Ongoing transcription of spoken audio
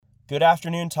Good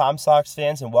afternoon, Tom Sox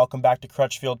fans, and welcome back to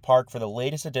Crutchfield Park for the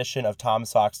latest edition of Tom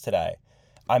Sox Today.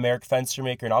 I'm Eric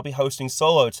Fenstermaker, and I'll be hosting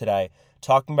solo today,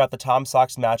 talking about the Tom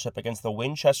Sox matchup against the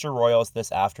Winchester Royals this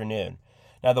afternoon.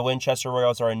 Now, the Winchester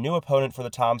Royals are a new opponent for the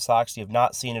Tom Sox. You have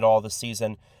not seen it all this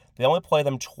season. They only play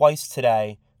them twice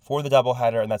today for the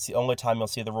doubleheader, and that's the only time you'll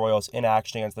see the Royals in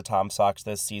action against the Tom Sox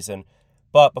this season.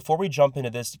 But before we jump into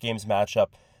this game's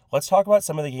matchup, let's talk about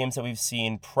some of the games that we've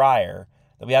seen prior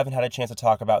that we haven't had a chance to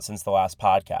talk about since the last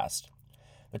podcast.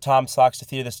 The Tom Sox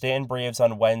defeated the Stanton Braves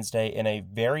on Wednesday in a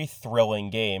very thrilling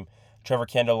game. Trevor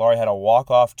Candelario had a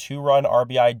walk-off 2-run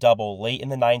RBI double late in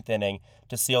the ninth inning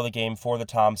to seal the game for the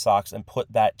Tom Sox and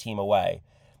put that team away.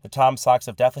 The Tom Sox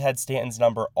have definitely had Stanton's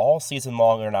number all season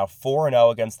long and are now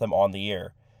 4-0 against them on the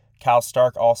year. Cal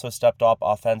Stark also stepped up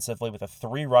offensively with a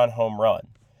 3-run home run.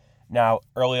 Now,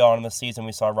 early on in the season,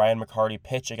 we saw Ryan McCarty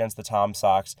pitch against the Tom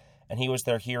Sox, and he was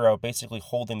their hero, basically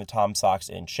holding the Tom Sox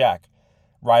in check.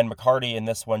 Ryan McCarty in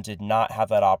this one did not have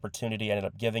that opportunity, ended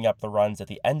up giving up the runs at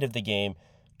the end of the game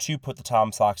to put the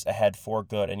Tom Sox ahead for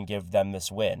good and give them this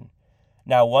win.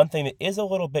 Now, one thing that is a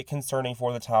little bit concerning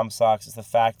for the Tom Sox is the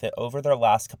fact that over their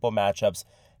last couple matchups,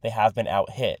 they have been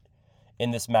out-hit.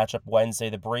 In this matchup Wednesday,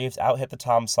 the Braves out-hit the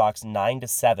Tom Sox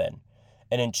 9-7,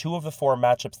 and in 2 of the 4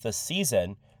 matchups this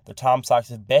season, the Tom Sox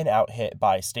have been out-hit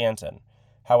by Stanton.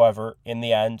 However, in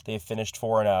the end, they've finished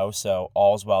 4-0, so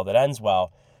all's well that ends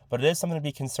well. But it is something to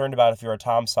be concerned about if you're a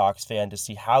Tom Sox fan to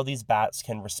see how these bats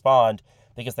can respond,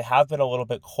 because they have been a little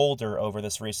bit colder over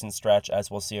this recent stretch, as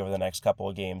we'll see over the next couple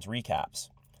of games recaps.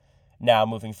 Now,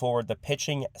 moving forward, the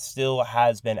pitching still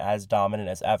has been as dominant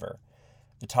as ever.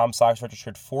 The Tom Sox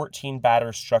registered 14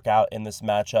 batters struck out in this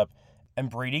matchup, and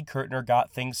Brady Kirtner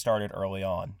got things started early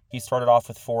on. He started off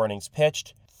with 4 innings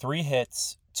pitched, 3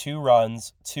 hits, 2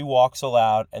 runs, 2 walks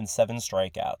allowed, and 7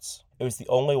 strikeouts. It was the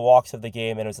only walks of the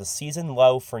game, and it was a season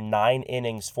low for 9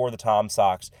 innings for the Tom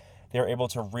Sox. They were able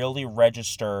to really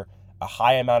register a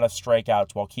high amount of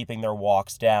strikeouts while keeping their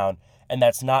walks down, and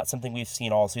that's not something we've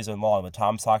seen all season long. The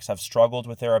Tom Sox have struggled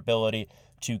with their ability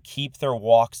to keep their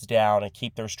walks down and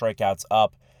keep their strikeouts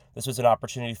up. This was an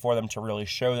opportunity for them to really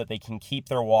show that they can keep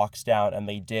their walks down, and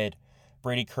they did.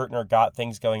 Brady Kirtner got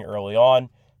things going early on.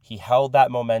 He held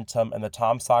that momentum, and the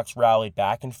Tom Sox rallied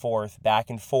back and forth,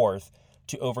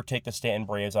 to overtake the Stanton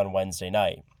Braves on Wednesday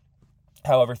night.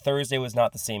 However, Thursday was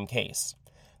not the same case.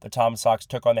 The Tom Sox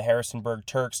took on the Harrisonburg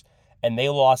Turks, and they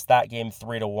lost that game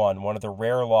 3-1, one of the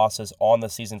rare losses on the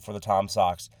season for the Tom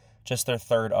Sox, just their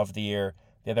 3rd of the year,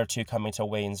 the other 2 coming to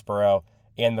Waynesboro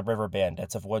and the River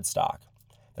Bandits of Woodstock.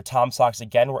 The Tom Sox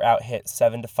again were out-hit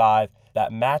 7-5.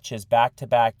 That matches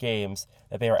back-to-back games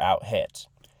that they were out-hit.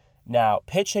 Now,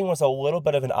 pitching was a little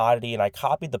bit of an oddity, and I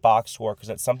copied the box score because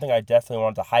it's something I definitely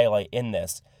wanted to highlight in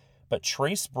this. But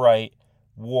Trace Bright,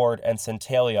 Ward, and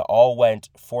Centella all went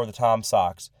for the Tom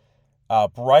Sox.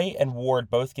 Bright and Ward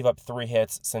both gave up 3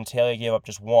 hits. Centella gave up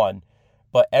just 1.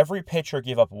 But every pitcher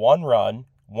gave up 1 run,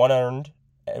 1 earned,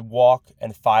 a walk,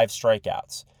 and 5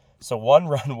 strikeouts. So 1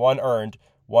 run, 1 earned,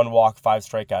 1 walk, 5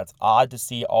 strikeouts. Odd to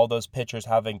see all those pitchers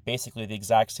having basically the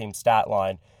exact same stat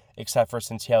line, except for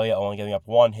Centella only giving up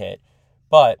 1 hit.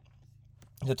 But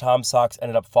the Tom Sox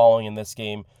ended up falling in this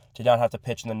game, did not have to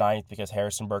pitch in the 9th because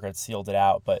Harrisonburg had sealed it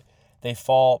out, but they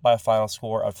fall by a final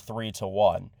score of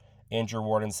 3-1. Andrew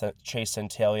Ward and Chase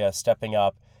Centella stepping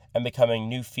up and becoming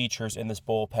new features in this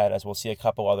bullpen, as we'll see a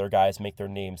couple other guys make their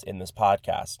names in this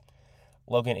podcast.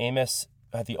 Logan Amos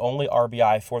had the only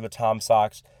RBI for the Tom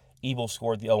Sox. Ebel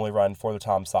scored the only run for the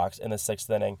Tom Sox in the 6th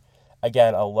inning.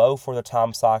 Again, a low for the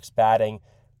Tom Sox batting.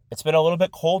 It's been a little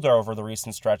bit colder over the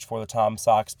recent stretch for the Tom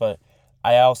Sox, but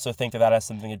I also think that has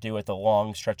something to do with the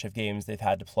long stretch of games they've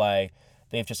had to play.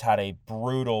 They've just had a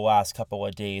brutal last couple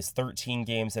of days, 13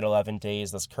 games in 11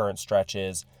 days this current stretch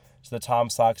is. So the Tom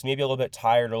Sox may be a little bit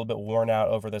tired, a little bit worn out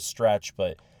over this stretch,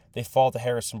 but they fall to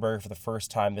Harrisonburg for the first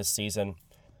time this season.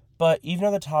 But even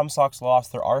though the Tom Sox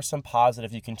lost, there are some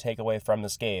positives you can take away from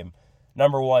this game.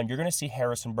 Number 1, you're going to see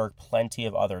Harrisonburg plenty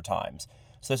of other times.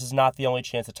 So this is not the only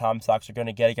chance the Tom Sox are going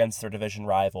to get against their division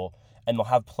rival, and they'll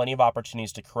have plenty of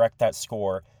opportunities to correct that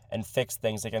score and fix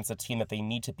things against a team that they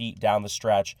need to beat down the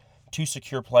stretch to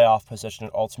secure playoff position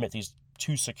and ultimately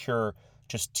to secure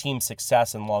just team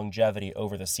success and longevity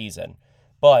over the season.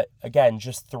 But again,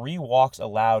 just 3 walks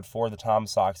allowed for the Tom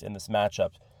Sox in this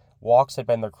matchup. Walks had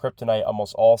been their kryptonite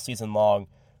almost all season long,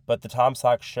 but the Tom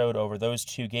Sox showed over those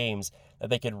 2 games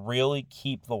that they could really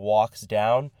keep the walks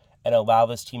down and allow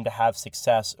this team to have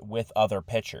success with other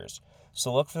pitchers.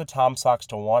 So look for the Tom Sox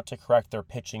to want to correct their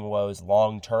pitching woes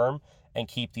long term and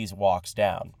keep these walks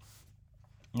down.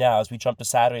 Now, as we jump to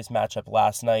Saturday's matchup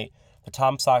last night, the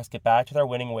Tom Sox get back to their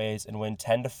winning ways and win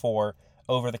 10-4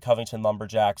 over the Covington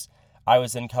Lumberjacks. I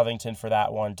was in Covington for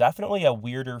that one. Definitely a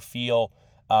weirder feel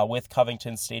with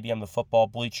Covington Stadium, the football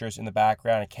bleachers in the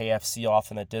background, a KFC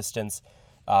off in the distance,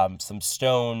 some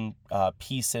stone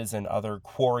pieces and other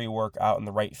quarry work out in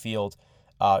the right field.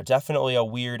 Definitely a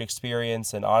weird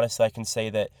experience, and honestly, I can say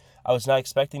that I was not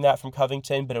expecting that from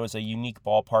Covington, but it was a unique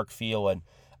ballpark feel, and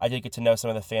I did get to know some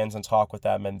of the fans and talk with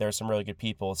them, and there's some really good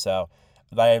people, so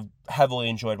I heavily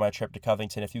enjoyed my trip to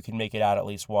Covington. If you can make it out at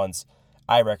least once,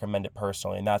 I recommend it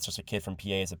personally, and that's just a kid from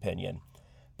PA's opinion.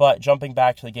 But jumping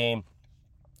back to the game,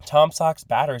 Tom Sox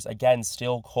batters, again,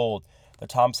 still cold. The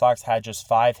Tom Sox had just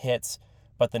 5 hits,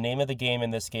 but the name of the game in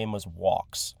this game was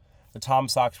walks. The Tom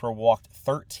Sox were walked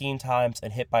 13 times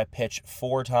and hit by pitch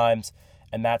 4 times,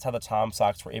 and that's how the Tom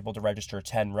Sox were able to register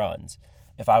 10 runs.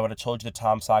 If I would have told you the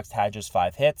Tom Sox had just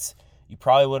 5 hits, you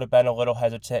probably would have been a little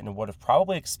hesitant and would have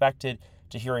probably expected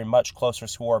to hear a much closer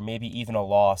score, maybe even a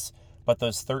loss. But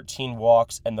those 13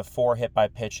 walks and the 4 hit by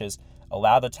pitches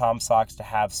allowed the Tom Sox to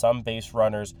have some base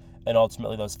runners, and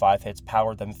ultimately those 5 hits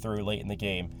powered them through late in the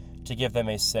game to give them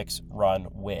a 6-run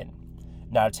win.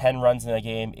 Now, 10 runs in a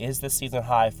game is the season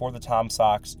high for the Tom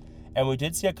Sox, and we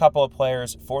did see a couple of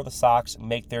players for the Sox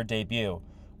make their debut.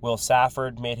 Will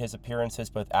Safford made his appearances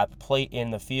both at the plate and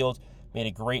in the field, made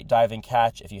a great diving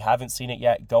catch. If you haven't seen it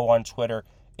yet, go on Twitter.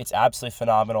 It's absolutely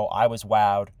phenomenal. I was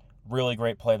wowed. Really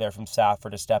great play there from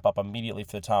Safford to step up immediately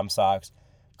for the Tom Sox.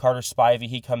 Carter Spivey,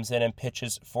 he comes in and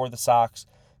pitches for the Sox.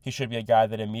 He should be a guy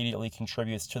that immediately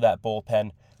contributes to that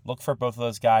bullpen. Look for both of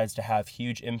those guys to have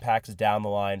huge impacts down the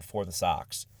line for the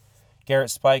Sox.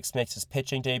 Garrett Spikes makes his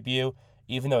pitching debut.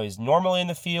 Even though he's normally in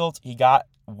the field, he got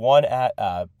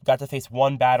to face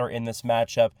one batter in this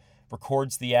matchup,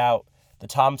 records the out. The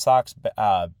Tom Sox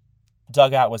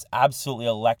dugout was absolutely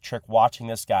electric watching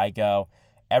this guy go.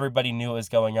 Everybody knew what was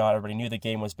going on. Everybody knew the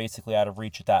game was basically out of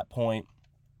reach at that point.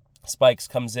 Spikes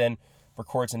comes in,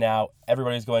 records an out.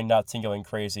 Everybody's going nuts and going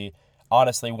crazy.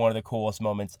 Honestly, one of the coolest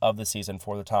moments of the season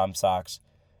for the Tom Sox.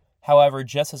 However,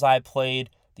 just as I played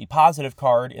the positive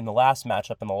card in the last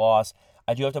matchup in the loss,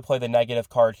 I do have to play the negative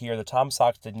card here. The Tom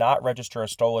Sox did not register a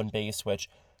stolen base, which,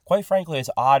 quite frankly,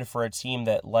 is odd for a team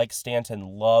that, like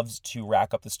Stanton, loves to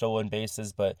rack up the stolen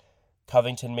bases, but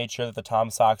Covington made sure that the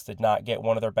Tom Sox did not get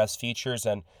one of their best features,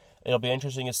 and it'll be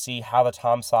interesting to see how the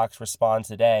Tom Sox respond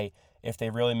today, if they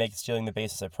really make stealing the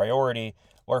bases a priority,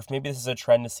 or if maybe this is a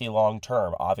trend to see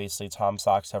long-term. Obviously, Tom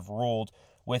Sox have ruled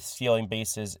with stealing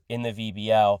bases in the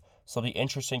VBL, so it'll be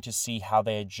interesting to see how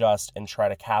they adjust and try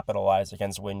to capitalize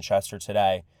against Winchester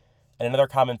today. And another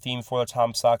common theme for the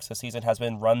Tom Sox this season has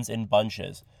been runs in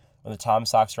bunches. When the Tom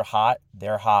Sox are hot,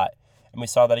 they're hot. And we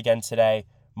saw that again today.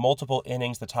 Multiple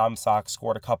innings, the Tom Sox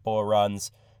scored a couple of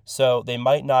runs. So they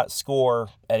might not score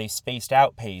at a spaced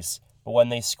out pace, but when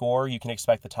they score, you can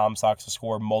expect the Tom Sox to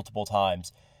score multiple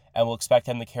times. And we'll expect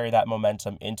them to carry that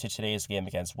momentum into today's game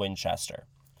against Winchester.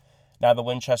 Now, the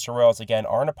Winchester Royals, again,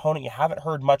 are an opponent you haven't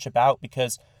heard much about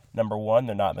because, number one,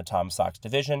 they're not in the Tom Sox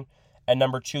division, and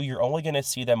number two, you're only going to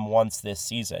see them once this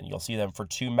season. You'll see them for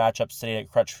 2 matchups today at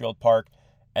Crutchfield Park,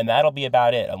 and that'll be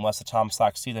about it, unless the Tom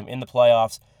Sox see them in the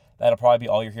playoffs. That'll probably be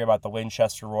all you hear about the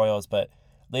Winchester Royals, but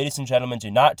ladies and gentlemen,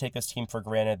 do not take this team for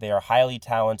granted. They are highly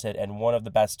talented and one of the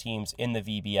best teams in the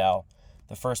VBL.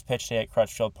 The first pitch today at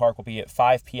Crutchfield Park will be at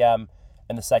 5 p.m.,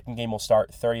 and the second game will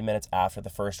start 30 minutes after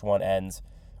the first one ends.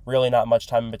 Really not much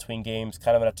time in between games,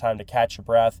 kind of enough time to catch your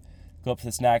breath, go up to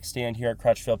the snack stand here at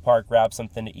Crutchfield Park, grab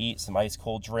something to eat, some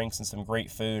ice-cold drinks and some great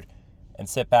food, and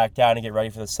sit back down and get ready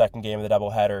for the second game of the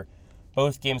doubleheader.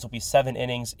 Both games will be 7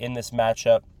 innings in this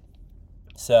matchup,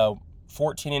 so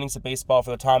 14 innings of baseball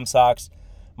for the Tom Sox,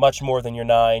 much more than your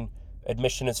 9.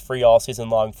 Admission is free all season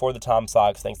long for the Tom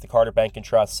Sox, thanks to Carter Bank and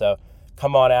Trust, so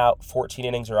come on out. 14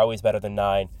 innings are always better than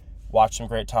 9. Watch some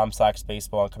great Tom Sox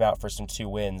baseball and come out for some 2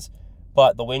 wins.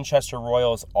 But the Winchester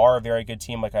Royals are a very good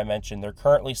team, like I mentioned. They're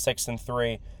currently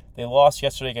 6-3. They lost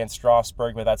yesterday against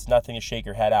Strasburg, but that's nothing to shake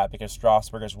your head at because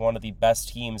Strasburg is one of the best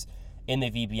teams in the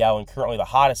VBL and currently the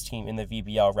hottest team in the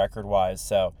VBL record-wise.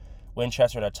 So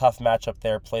Winchester had a tough matchup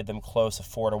there, played them close, a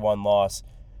 4-1 loss.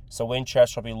 So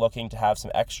Winchester will be looking to have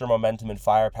some extra momentum and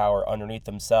firepower underneath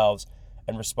themselves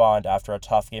and respond after a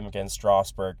tough game against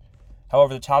Strasburg.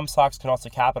 However, the Tom Sox can also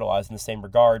capitalize in the same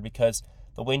regard because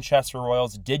the Winchester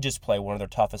Royals did just play one of their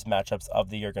toughest matchups of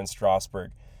the year against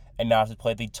Strasburg, and now have to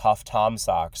play the tough Tom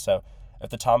Sox. So if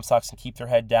the Tom Sox can keep their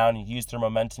head down and use their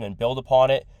momentum and build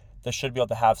upon it, they should be able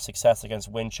to have success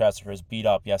against Winchester, who was beat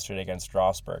up yesterday against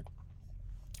Strasburg.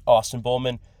 Austin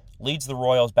Bowman leads the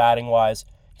Royals batting-wise.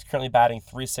 He's currently batting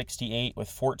 .368 with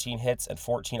 14 hits and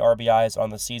 14 RBIs on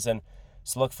the season.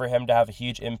 So look for him to have a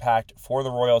huge impact for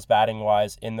the Royals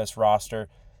batting-wise in this roster.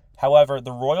 However,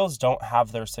 the Royals don't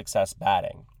have their success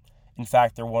batting. In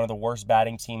fact, they're one of the worst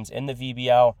batting teams in the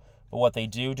VBL, but what they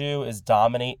do is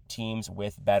dominate teams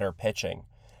with better pitching.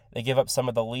 They give up some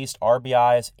of the least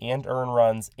RBIs and earned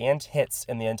runs and hits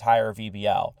in the entire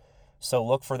VBL. So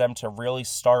look for them to really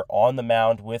start on the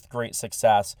mound with great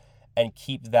success and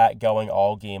keep that going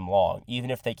all game long.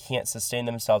 Even if they can't sustain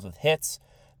themselves with hits,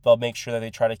 they'll make sure that they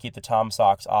try to keep the Tom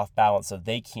Sox off balance so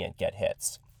they can't get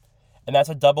hits. And that's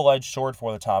a double-edged sword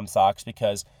for the Tom Sox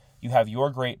because you have your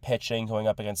great pitching going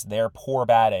up against their poor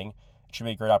batting. It should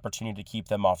be a great opportunity to keep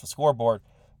them off the scoreboard.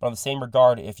 But on the same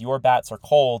regard, if your bats are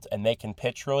cold and they can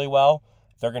pitch really well,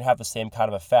 they're going to have the same kind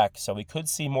of effect. So we could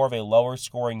see more of a lower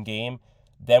scoring game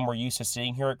than we're used to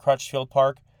seeing here at Crutchfield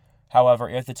Park. However,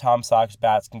 if the Tom Sox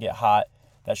bats can get hot,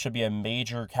 that should be a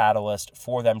major catalyst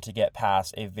for them to get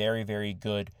past a very, very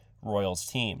good Royals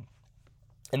team.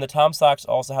 And the Tom Sox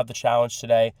also have the challenge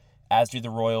today, as do the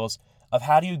Royals, of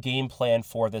how do you game plan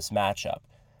for this matchup.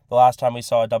 The last time we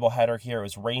saw a doubleheader here, it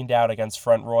was rained out against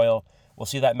Front Royal. We'll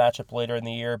see that matchup later in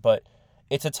the year, but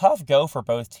it's a tough go for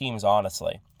both teams,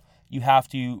 honestly. You have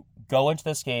to go into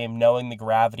this game knowing the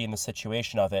gravity and the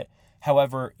situation of it.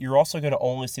 However, you're also going to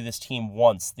only see this team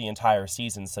once the entire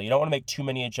season, so you don't want to make too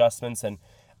many adjustments and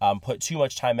put too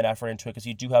much time and effort into it because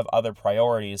you do have other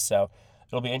priorities. So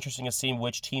it'll be interesting to see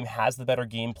which team has the better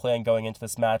game plan going into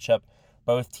this matchup.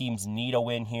 Both teams need a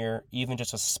win here. Even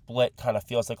just a split kind of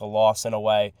feels like a loss in a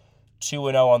way.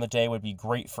 2-0 on the day would be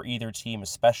great for either team,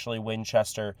 especially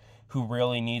Winchester, who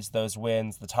really needs those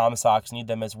wins. The Tom Sox need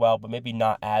them as well, but maybe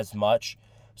not as much.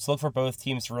 So look for both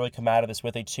teams to really come out of this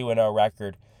with a 2-0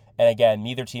 record. And again,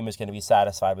 neither team is going to be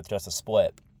satisfied with just a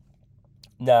split.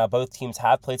 Now, both teams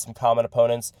have played some common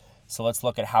opponents, so let's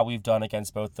look at how we've done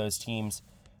against both those teams.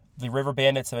 The River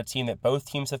Bandits have a team that both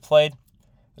teams have played.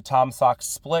 The Tom Sox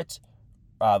split.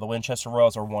 The Winchester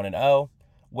Royals are 1-0.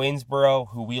 Waynesboro,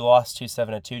 who we lost to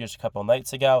 7-2 just a couple of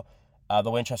nights ago,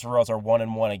 the Winchester Royals are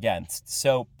 1-1 against.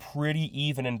 So pretty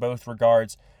even in both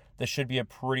regards. This should be a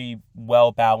pretty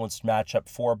well-balanced matchup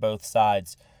for both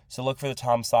sides. So look for the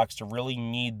Tom Sox to really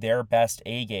need their best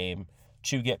A game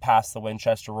to get past the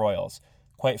Winchester Royals.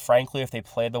 Quite frankly, if they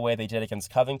play the way they did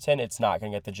against Covington, it's not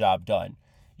going to get the job done.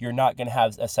 You're not going to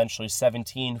have essentially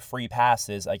 17 free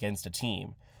passes against a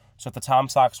team. So if the Tom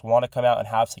Sox want to come out and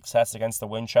have success against the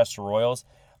Winchester Royals,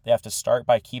 they have to start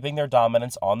by keeping their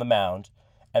dominance on the mound,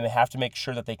 and they have to make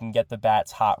sure that they can get the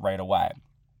bats hot right away.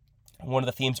 One of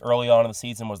the themes early on in the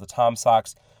season was the Tom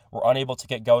Sox were unable to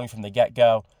get going from the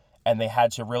get-go, and they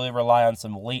had to really rely on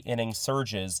some late-inning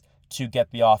surges to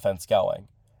get the offense going.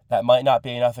 That might not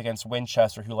be enough against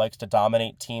Winchester, who likes to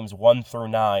dominate teams 1 through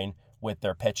 9 with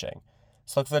their pitching.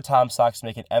 So look for the Tom Sox to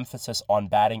make an emphasis on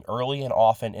batting early and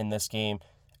often in this game,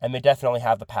 and they definitely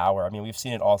have the power. I mean, we've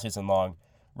seen it all season long.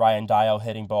 Ryan Dial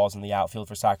hitting balls in the outfield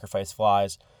for sacrifice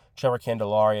flies, Trevor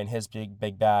Candelaria and his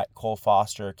big bat, Cole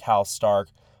Foster, Cal Stark,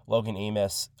 Logan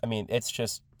Amos. I mean, it's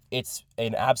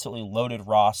an absolutely loaded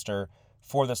roster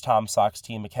for this Tom Sox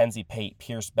team. Mackenzie Pate,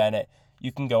 Pierce Bennett.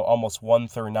 You can go almost 1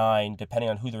 through 9, depending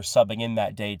on who they're subbing in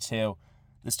that day, too.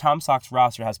 This Tom Sox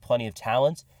roster has plenty of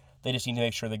talent. They just need to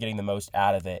make sure they're getting the most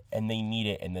out of it, and they need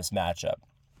it in this matchup.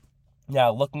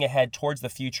 Now, looking ahead towards the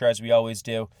future, as we always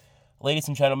do, ladies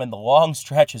and gentlemen, the long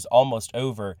stretch is almost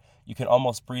over. You can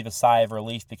almost breathe a sigh of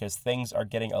relief because things are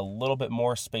getting a little bit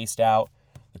more spaced out.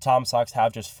 The Tom Sox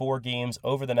have just 4 games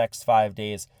over the next 5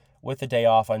 days with the day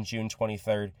off on June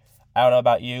 23rd. I don't know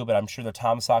about you, but I'm sure the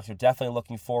Tom Sox are definitely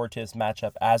looking forward to this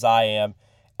matchup, as I am.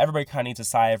 Everybody kind of needs a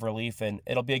sigh of relief, and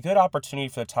it'll be a good opportunity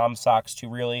for the Tom Sox to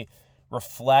really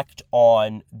reflect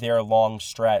on their long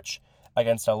stretch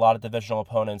against a lot of divisional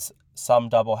opponents, some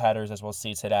doubleheaders, as we'll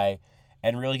see today,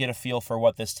 and really get a feel for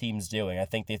what this team's doing. I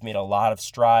think they've made a lot of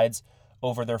strides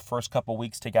over their first couple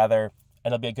weeks together,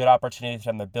 and it'll be a good opportunity for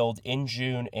them to build in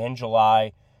June and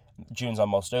July. June's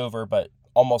almost over, but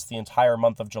almost the entire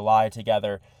month of July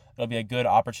together. It'll be a good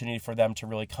opportunity for them to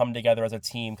really come together as a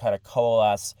team, kind of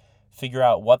coalesce, figure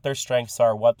out what their strengths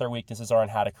are, what their weaknesses are,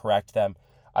 and how to correct them.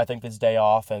 I think this day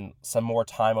off and some more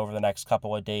time over the next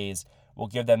couple of days will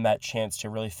give them that chance to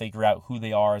really figure out who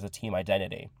they are as a team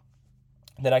identity.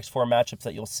 The next 4 matchups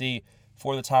that you'll see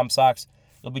for the Tom Sox,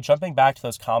 you'll be jumping back to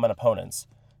those common opponents.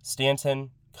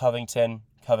 Stanton, Covington,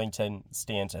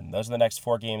 Stanton. Those are the next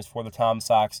 4 games for the Tom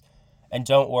Sox. And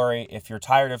don't worry, if you're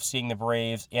tired of seeing the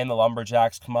Braves and the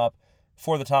Lumberjacks come up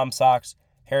for the Tom Sox,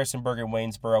 Harrisonburg and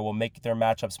Waynesboro will make their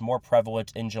matchups more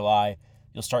prevalent in July.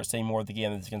 You'll start seeing more of the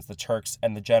games against the Turks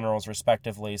and the Generals,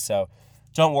 respectively. So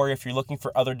don't worry if you're looking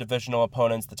for other divisional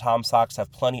opponents. The Tom Sox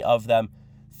have plenty of them.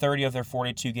 30 of their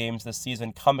 42 games this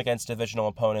season come against divisional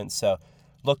opponents, so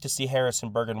look to see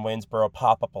Harrisonburg and Waynesboro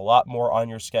pop up a lot more on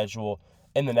your schedule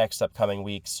in the next upcoming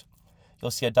weeks. You'll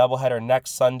see a doubleheader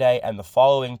next Sunday and the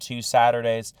following 2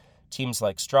 Saturdays. Teams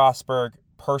like Strasburg,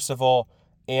 Percival,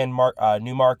 and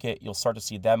Newmarket, you'll start to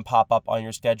see them pop up on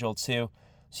your schedule too.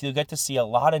 So you'll get to see a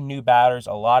lot of new batters,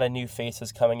 a lot of new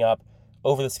faces coming up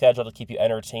over the schedule to keep you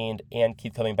entertained and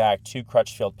keep coming back to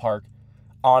Crutchfield Park.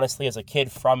 Honestly, as a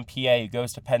kid from PA who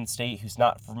goes to Penn State, who's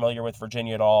not familiar with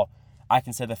Virginia at all, I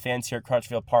can say the fans here at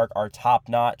Crutchfield Park are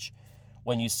top-notch.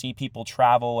 When you see people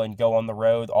travel and go on the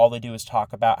road, all they do is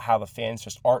talk about how the fans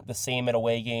just aren't the same at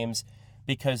away games,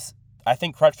 because I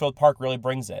think Crutchfield Park really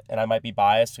brings it. And I might be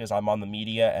biased because I'm on the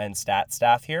media and stat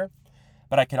staff here,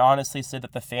 but I can honestly say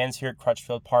that the fans here at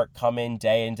Crutchfield Park come in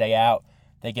day out.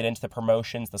 They get into the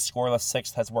promotions. The Scoreless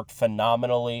Sixth has worked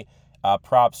phenomenally.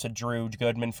 Props to Drew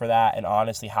Goodman for that, and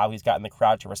honestly how he's gotten the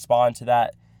crowd to respond to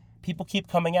that. People keep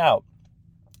coming out.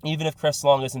 Even if Chris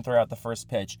Long isn't throwing out the first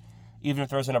pitch, even if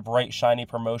there isn't a bright, shiny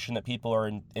promotion that people are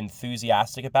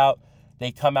enthusiastic about,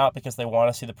 they come out because they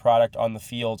want to see the product on the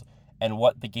field and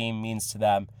what the game means to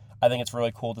them. I think it's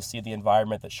really cool to see the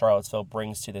environment that Charlottesville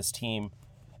brings to this team.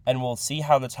 And we'll see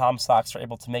how the Tom Sox are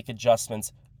able to make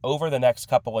adjustments over the next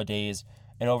couple of days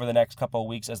and over the next couple of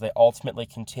weeks as they ultimately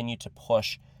continue to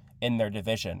push in their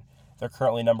division. They're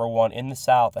currently number 1 in the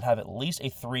South and have at least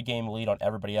a 3-game lead on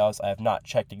everybody else. I have not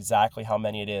checked exactly how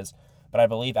many it is, but I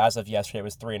believe as of yesterday it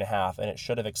was 3.5, and it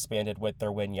should have expanded with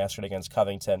their win yesterday against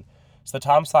Covington. So the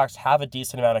Tom Sox have a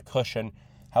decent amount of cushion.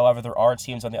 However, there are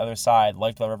teams on the other side,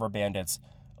 like the River Bandits,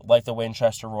 like the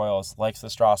Winchester Royals, like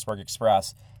the Strasburg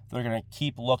Express. They're going to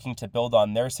keep looking to build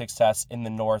on their success in the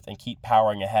North and keep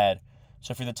powering ahead.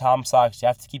 So for the Tom Sox, you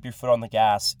have to keep your foot on the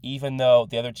gas. Even though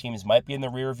the other teams might be in the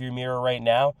rearview mirror right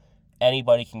now,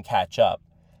 anybody can catch up.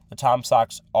 The Tom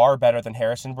Sox are better than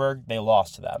Harrisonburg. They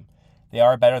lost to them. They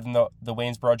are better than the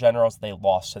Waynesboro Generals. They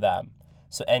lost to them.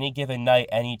 So any given night,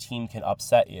 any team can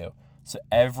upset you. So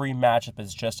every matchup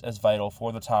is just as vital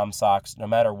for the Tom Sox. No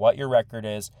matter what your record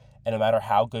is and no matter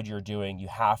how good you're doing, you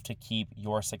have to keep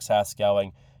your success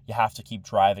going. You have to keep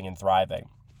driving and thriving.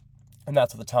 And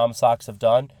that's what the Tom Sox have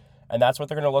done. And that's what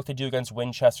they're going to look to do against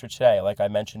Winchester today. Like I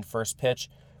mentioned, first pitch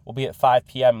will be at 5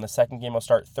 p.m. and the second game will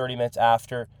start 30 minutes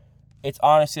after. It's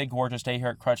honestly a gorgeous day here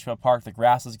at Crutchfield Park. The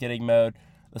grass is getting mowed.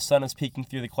 The sun is peeking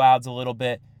through the clouds a little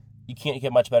bit. You can't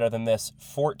get much better than this.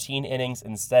 14 innings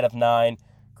instead of 9.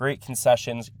 Great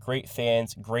concessions, great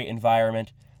fans, great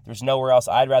environment. There's nowhere else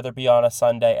I'd rather be on a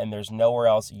Sunday, and there's nowhere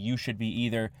else you should be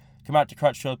either. Come out to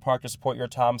Crutchfield Park to support your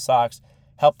Tom Sox.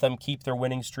 Help them keep their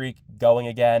winning streak going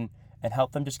again, and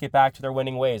help them just get back to their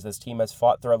winning ways. This team has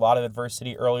fought through a lot of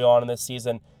adversity early on in this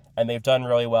season, and they've done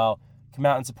really well. Come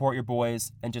out and support your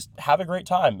boys, and just have a great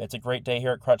time. It's a great day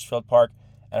here at Crutchfield Park,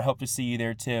 and I hope to see you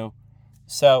there too.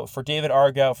 So for David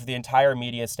Argo, for the entire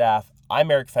media staff, I'm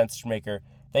Eric Fenstermaker.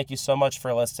 Thank you so much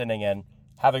for listening, and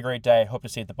have a great day. Hope to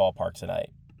see you at the ballpark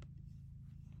tonight.